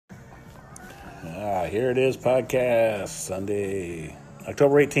Here it is, podcast, Sunday,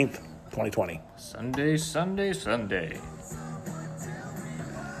 October 18th, 2020. Sunday.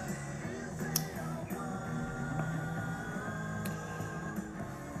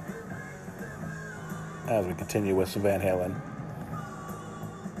 As we continue with some Van Halen.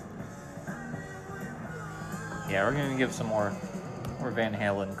 Yeah, we're going to give some more Van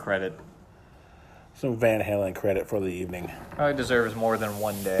Halen credit. Some Van Halen credit for the evening. Probably deserves more than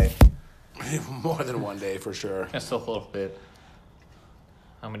one day. More than one day, for sure. Just a little bit.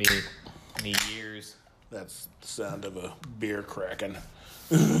 How many years? That's the sound of a beer cracking.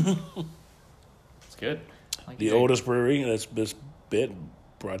 It's good. The oldest brewery, this bit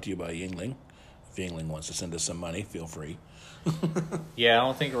brought to you by Yuengling. If Yuengling wants to send us some money, feel free. Yeah, I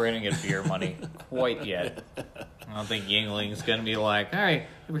don't think we're going to get beer money quite yet. I don't think Yuengling's going to be like, all right,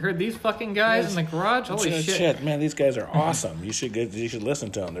 have you heard these fucking guys in the garage? Holy shit. Man, these guys are awesome. You should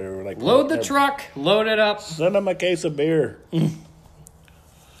listen to them. They're like, load the truck, load it up. Send them a case of beer.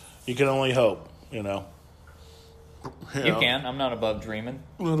 You can only hope, you know. You can. I'm not above dreaming.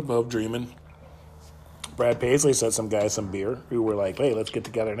 Not above dreaming. Brad Paisley sent some guys some beer who were like, hey, let's get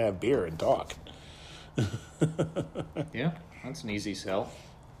together and have beer and talk. Yeah, that's an easy sell.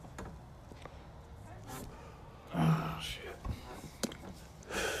 Oh, shit.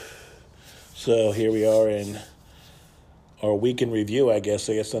 So here we are in our week in review, I guess.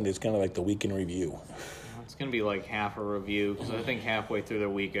 I guess Sunday's kind of like the week in review. It's going to be like half a review, because I think halfway through the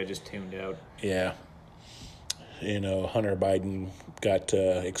week I just tuned out. Yeah. You know, Hunter Biden got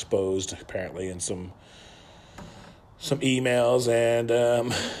exposed, apparently, in some emails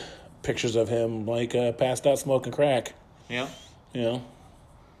and pictures of him, like, passed out smoking crack. Yeah. You know?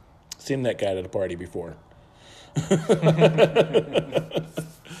 Seen that guy at a party before.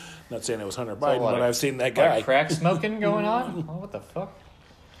 Not saying it was Hunter Biden, but I've seen that guy. Crack smoking going on? Oh, what the fuck?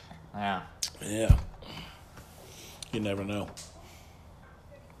 Yeah. Yeah. You never know.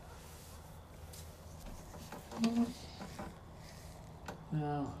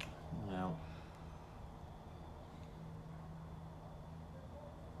 No.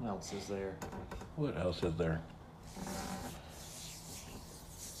 What else is there? What else is there?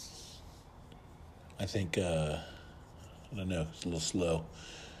 I think, I don't know, it's a little slow.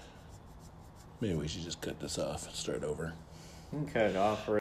 Maybe we should just cut this off and start over. You can cut it off.